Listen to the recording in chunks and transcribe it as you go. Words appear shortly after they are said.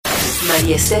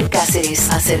Este Cáceres,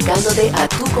 acercándote a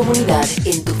tu comunidad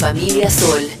en tu Familia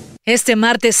Zol. Este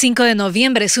martes 5 de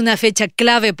noviembre es una fecha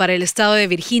clave para el estado de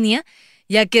Virginia,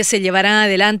 ya que se llevarán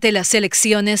adelante las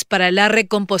elecciones para la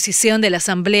recomposición de la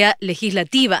Asamblea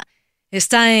Legislativa.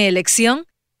 Están en elección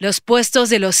los puestos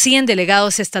de los 100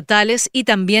 delegados estatales y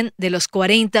también de los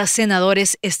 40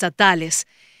 senadores estatales.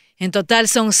 En total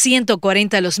son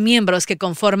 140 los miembros que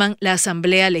conforman la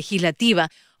Asamblea Legislativa.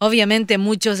 Obviamente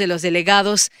muchos de los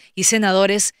delegados y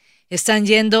senadores están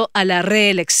yendo a la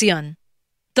reelección.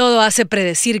 Todo hace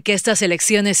predecir que estas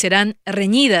elecciones serán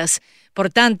reñidas. Por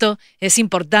tanto, es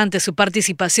importante su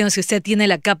participación si usted tiene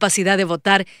la capacidad de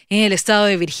votar en el estado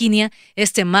de Virginia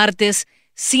este martes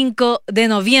 5 de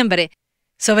noviembre.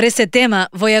 Sobre este tema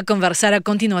voy a conversar a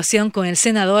continuación con el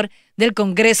senador del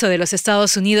Congreso de los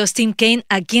Estados Unidos, Tim Kaine,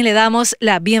 a quien le damos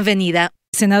la bienvenida.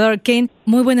 Senador Kaine,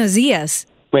 muy buenos días.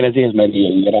 Buenos días, María,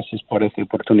 y gracias por esta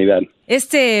oportunidad.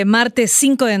 Este martes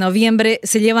 5 de noviembre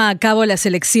se llevan a cabo las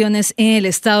elecciones en el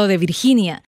estado de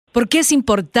Virginia. ¿Por qué es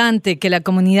importante que la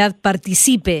comunidad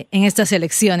participe en estas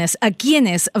elecciones? ¿A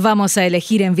quiénes vamos a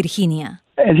elegir en Virginia?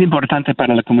 Es importante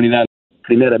para la comunidad.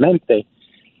 Primeramente,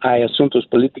 hay asuntos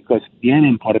políticos bien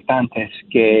importantes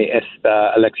que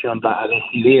esta elección va a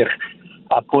decidir.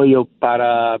 Apoyo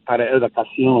para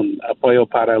educación, apoyo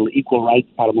para el equal rights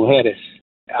para mujeres,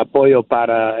 apoyo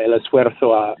para el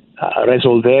esfuerzo a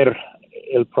resolver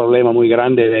el problema muy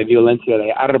grande de violencia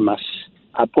de armas,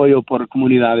 apoyo por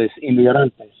comunidades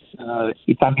inmigrantes.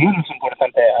 Y también es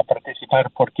importante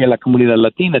participar porque la comunidad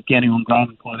latina tiene un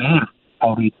gran poder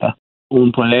ahorita.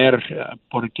 Un poder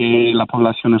porque la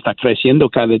población está creciendo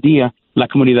cada día. La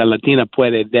comunidad latina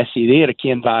puede decidir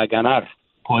quién va a ganar.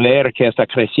 Poder que está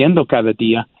creciendo cada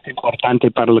día. Es importante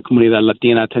para la comunidad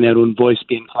latina tener un voz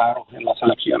bien claro en las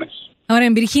elecciones. Ahora,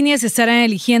 en Virginia se estarán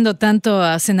eligiendo tanto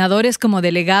a senadores como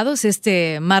delegados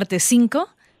este martes 5.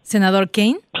 Senador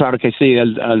Kaine. Claro que sí,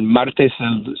 el martes,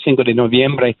 el 5 de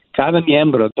noviembre, cada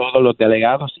miembro, todos los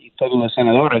delegados y todos los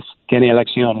senadores tienen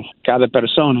elecciones. Cada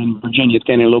persona en Virginia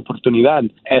tiene la oportunidad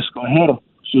de escoger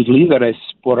sus líderes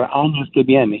por años que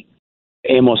vienen.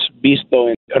 Hemos visto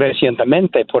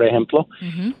recientemente, por ejemplo,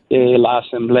 que la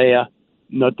Asamblea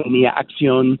no tenía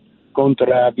acción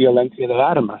contra violencia de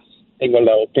armas. Tengo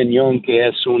la opinión que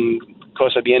es una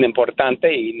cosa bien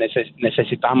importante y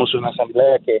necesitamos una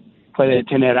Asamblea que puede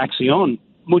tener acción.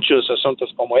 Muchos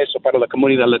asuntos como eso para la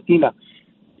comunidad latina.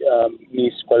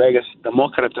 Mis colegas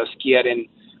demócratas quieren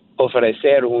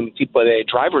ofrecer un tipo de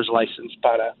driver's license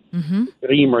para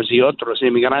dreamers y otros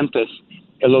inmigrantes.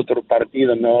 El otro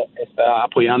partido no está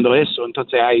apoyando eso.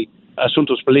 Entonces hay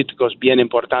asuntos políticos bien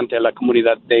importantes en la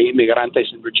comunidad de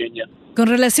inmigrantes en Virginia. Con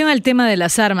relación al tema de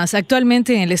las armas,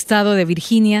 actualmente en el estado de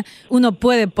Virginia uno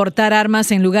puede portar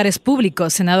armas en lugares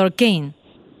públicos, senador Kaine.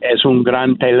 Es una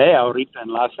gran pelea ahorita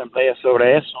en la Asamblea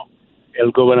sobre eso. El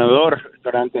gobernador,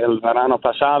 durante el verano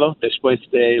pasado, después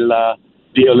de la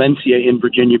violencia en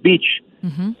Virginia Beach,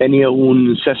 tenía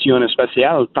una sesión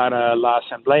especial para la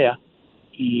Asamblea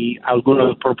y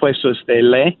algunos propuestos de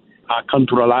ley a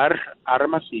controlar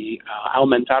armas y a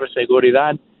aumentar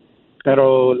seguridad.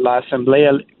 Pero la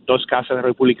Asamblea, dos casas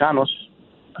republicanos,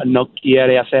 no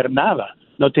quiere hacer nada.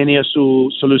 No tenía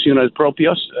sus soluciones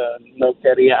propias, no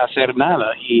quería hacer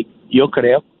nada. Y yo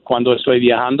creo, cuando estoy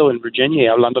viajando en Virginia y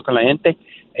hablando con la gente,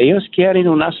 ellos quieren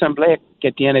una asamblea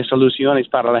que tiene soluciones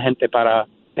para la gente, para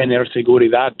tener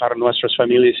seguridad para nuestras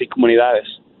familias y comunidades.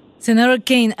 Senador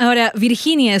Kaine, ahora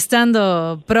Virginia,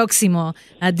 estando próximo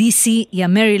a D.C. y a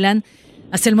Maryland,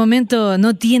 hasta el momento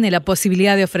no tiene la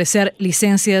posibilidad de ofrecer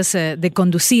licencias de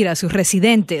conducir a sus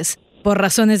residentes, por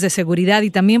razones de seguridad y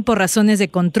también por razones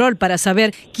de control para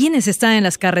saber quiénes están en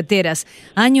las carreteras.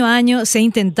 Año a año se ha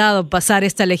intentado pasar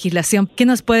esta legislación. ¿Qué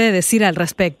nos puede decir al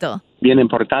respecto? Bien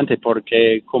importante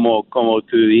porque, como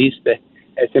tú dijiste,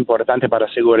 es importante para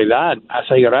seguridad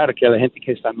asegurar que la gente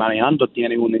que está manejando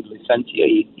tiene una licencia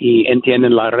y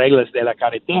entienden las reglas de la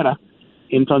carretera.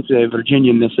 Entonces,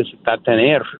 Virginia necesita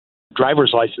tener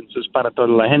driver's licenses para toda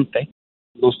la gente.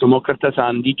 Los demócratas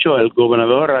han dicho, el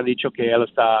gobernador ha dicho que él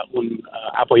está un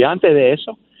apoyante de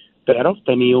eso, pero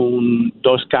tenía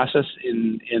dos casas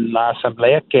en la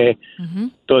asamblea que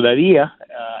todavía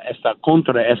está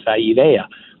contra esa idea.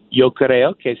 Yo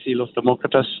creo que si los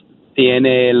demócratas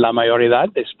tienen la mayoría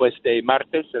después de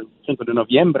martes, el 5 de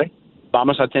noviembre,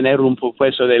 vamos a tener un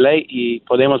propuesto de ley y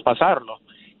podemos pasarlo.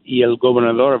 Y el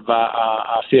gobernador va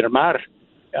a firmar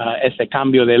este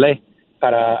cambio de ley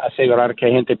para asegurar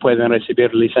que gente pueda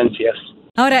recibir licencias.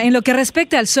 Ahora, en lo que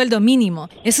respecta al sueldo mínimo,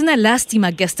 es una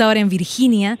lástima que hasta ahora en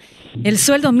Virginia el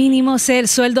sueldo mínimo sea el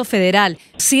sueldo federal,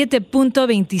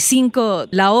 $7.25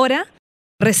 la hora,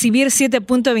 recibir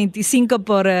 7.25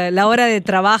 por la hora de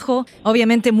trabajo.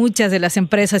 Obviamente muchas de las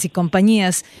empresas y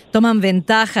compañías toman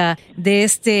ventaja de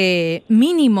este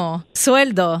mínimo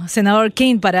sueldo, senador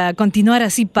Kaine, para continuar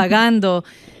así pagando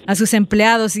a sus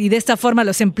empleados y de esta forma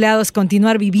los empleados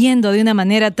continuar viviendo de una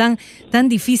manera tan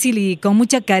difícil y con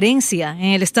mucha carencia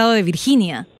en el estado de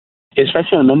Virginia.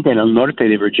 Especialmente en el norte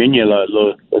de Virginia,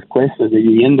 los costos de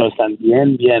vivienda están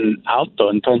bien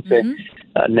altos. Entonces,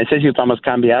 necesitamos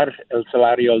cambiar el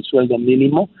salario al sueldo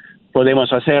mínimo.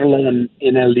 Podemos hacerlo en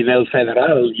el nivel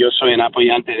federal. Yo soy un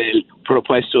apoyante del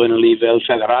propuesto en el nivel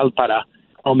federal para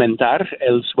aumentar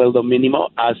el sueldo mínimo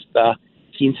hasta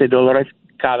 $15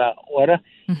 cada hora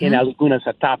en algunas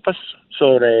etapas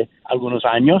sobre algunos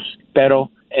años, pero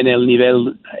en el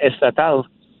nivel estatal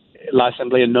la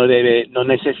Asamblea no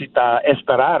necesita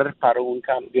esperar para un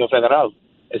cambio federal.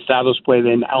 Estados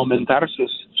pueden aumentar su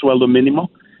sueldo mínimo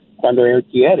cuando él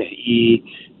quiere, y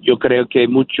yo creo que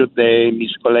muchos de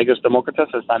mis colegas demócratas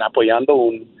están apoyando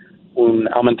una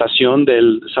aumentación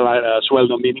del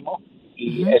sueldo mínimo,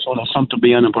 y es un asunto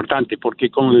bien importante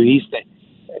porque, como dijiste,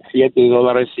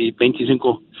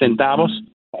 $7.25,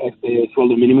 este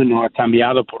sueldo mínimo no ha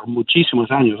cambiado por muchísimos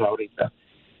años ahorita.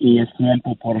 Y es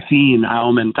tiempo por fin a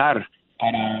aumentar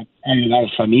para ayudar a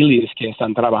las familias que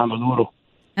están trabajando duro.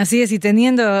 Así es, y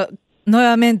teniendo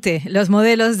nuevamente los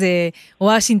modelos de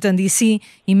Washington, D.C.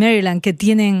 y Maryland que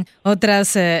tienen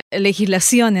otras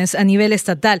legislaciones a nivel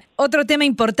estatal. Otro tema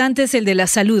importante es el de la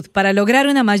salud. Para lograr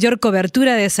una mayor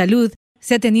cobertura de salud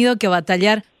se ha tenido que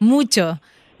batallar mucho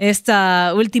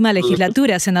esta última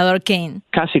legislatura, senador Kaine.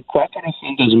 Casi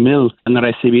 400,000 han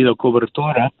recibido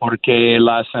cobertura porque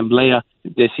la Asamblea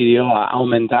decidió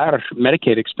aumentar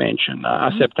Medicaid expansion,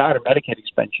 aceptar Medicaid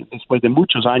expansion después de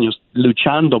muchos años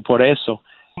luchando por eso.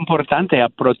 Es importante a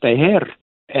proteger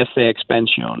esa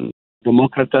expansión.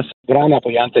 Demócratas, gran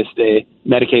apoyantes de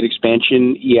Medicaid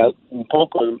expansion y un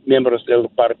poco miembros del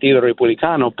Partido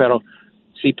Republicano, pero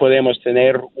si podemos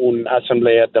tener una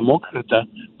asamblea demócrata,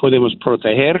 podemos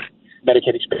proteger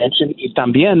Medicaid expansion y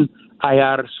también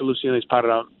hallar soluciones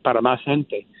para más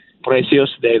gente.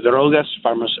 Precios de drogas,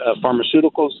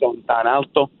 farmacéuticos son tan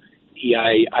altos y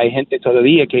hay gente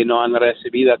todavía que no han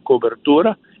recibido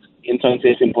cobertura.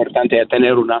 Entonces es importante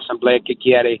tener una asamblea que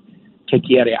quiere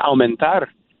aumentar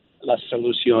la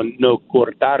solución, no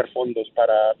cortar fondos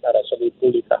para salud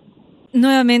pública.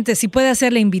 Nuevamente, si puede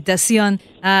hacer la invitación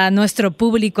a nuestro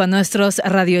público, a nuestros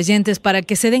radioyentes, para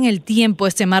que se den el tiempo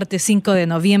este martes 5 de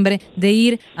noviembre de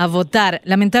ir a votar.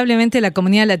 Lamentablemente, la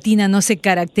comunidad latina no se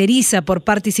caracteriza por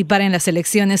participar en las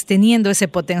elecciones teniendo ese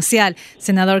potencial.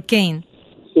 Senador Kaine.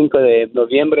 5 de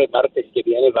noviembre, martes que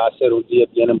viene, va a ser un día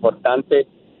bien importante.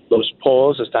 Los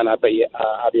polls están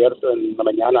abiertos en la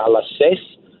mañana a las 6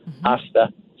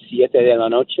 hasta 7 de la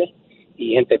noche.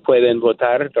 Y gente puede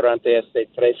votar durante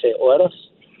 13 horas.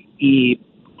 Y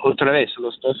otra vez,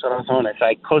 las dos razones.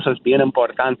 Hay cosas bien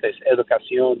importantes: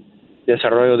 educación,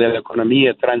 desarrollo de la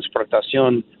economía,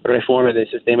 transportación, reforma del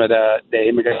sistema de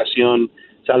inmigración,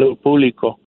 salud pública,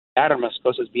 armas,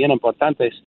 cosas bien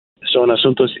importantes. Son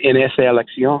asuntos en esa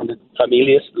elección de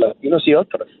familias latinos y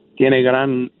otros. Tiene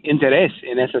gran interés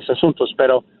en esos asuntos,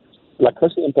 pero la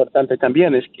cosa importante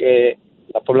también es que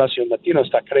la población latina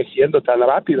está creciendo tan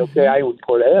rápido que hay un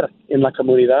poder en la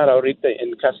comunidad ahorita.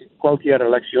 En casi cualquier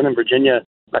elección en Virginia,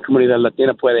 la comunidad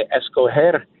latina puede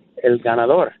escoger el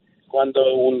ganador.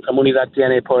 Cuando una comunidad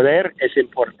tiene poder, es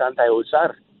importante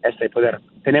usar este poder.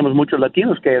 Tenemos muchos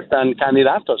latinos que están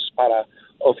candidatos para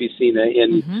oficina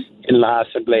en la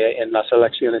asamblea, en las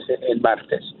elecciones en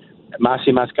martes. Más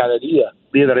y más cada día,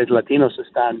 líderes latinos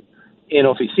están en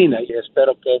oficina y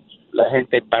espero que la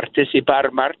gente participe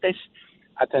martes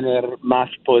a tener más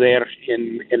poder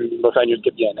en los años que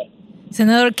vienen.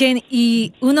 Senador Kaine,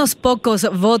 y unos pocos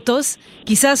votos,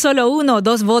 quizás solo 1 o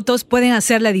 2 votos pueden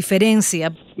hacer la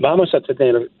diferencia. Vamos a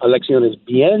tener elecciones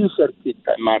bien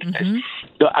cerquitas martes.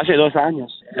 Hace 2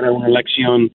 años era una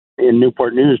elección en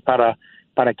Newport News para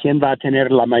quién va a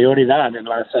tener la mayoría en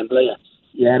la asamblea.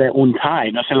 Y era un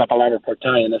tie, no sé la palabra por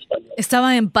tie en español.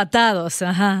 Estaban empatados,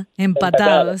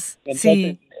 empatados. Entonces,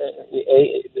 sí.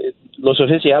 Los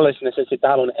oficiales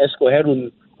necesitaban escoger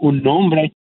un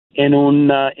nombre en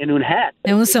un hat.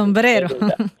 En un sombrero.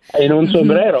 En un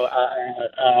sombrero,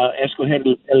 a escoger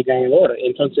el ganador.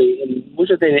 Entonces, en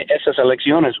muchas de esas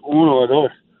elecciones, 1 o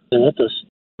 2 minutos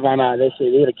van a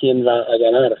decidir quién va a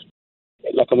ganar.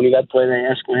 La comunidad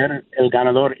puede escoger el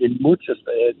ganador en muchas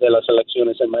de las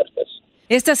elecciones en martes.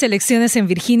 Estas elecciones en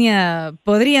Virginia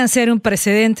podrían ser un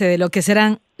precedente de lo que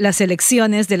serán las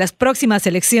elecciones, de las próximas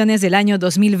elecciones del año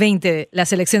 2020,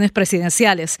 las elecciones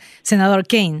presidenciales, senador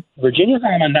Kaine? Virginia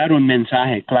va a mandar un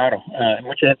mensaje, claro.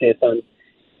 Mucha gente está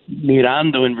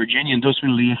mirando en Virginia en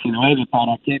 2019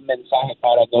 para qué mensaje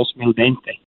para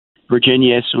 2020.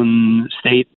 Virginia es un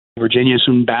state, Virginia es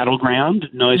un battleground,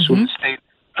 no es un state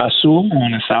azul o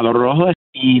un estado rojo,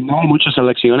 y no hay muchas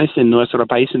elecciones en nuestro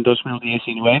país en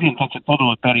 2019, entonces todos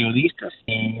los periodistas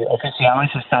y oficiales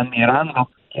están mirando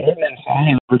qué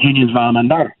mensaje Virginia va a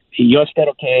mandar. Y yo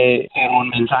espero que sea un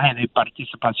mensaje de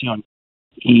participación.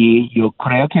 Y yo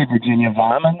creo que Virginia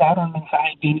va a mandar un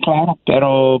mensaje bien claro,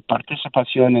 pero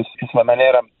participación es la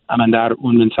manera a mandar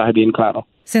un mensaje bien claro.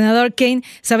 Senador Kaine,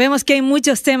 sabemos que hay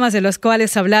muchos temas de los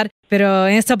cuales hablar, pero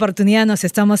en esta oportunidad nos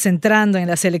estamos centrando en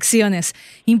las elecciones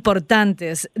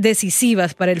importantes,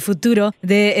 decisivas para el futuro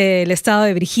del estado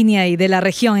de Virginia y de la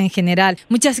región en general.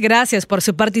 Muchas gracias por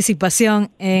su participación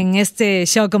en este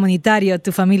show comunitario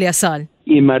Tu Familia Zol.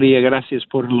 Y María, gracias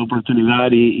por la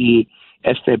oportunidad y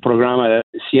este programa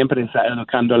siempre está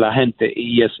educando a la gente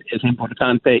y es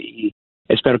importante y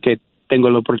espero que tengo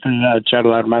la oportunidad de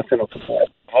charlar más en lo que pueda.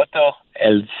 Voto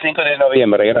el 5 de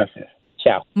noviembre. Gracias.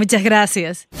 Chao. Muchas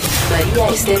gracias. María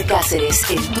Esther Cáceres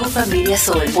en Tu Familia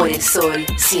Zol por el Sol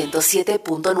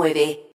 107.9.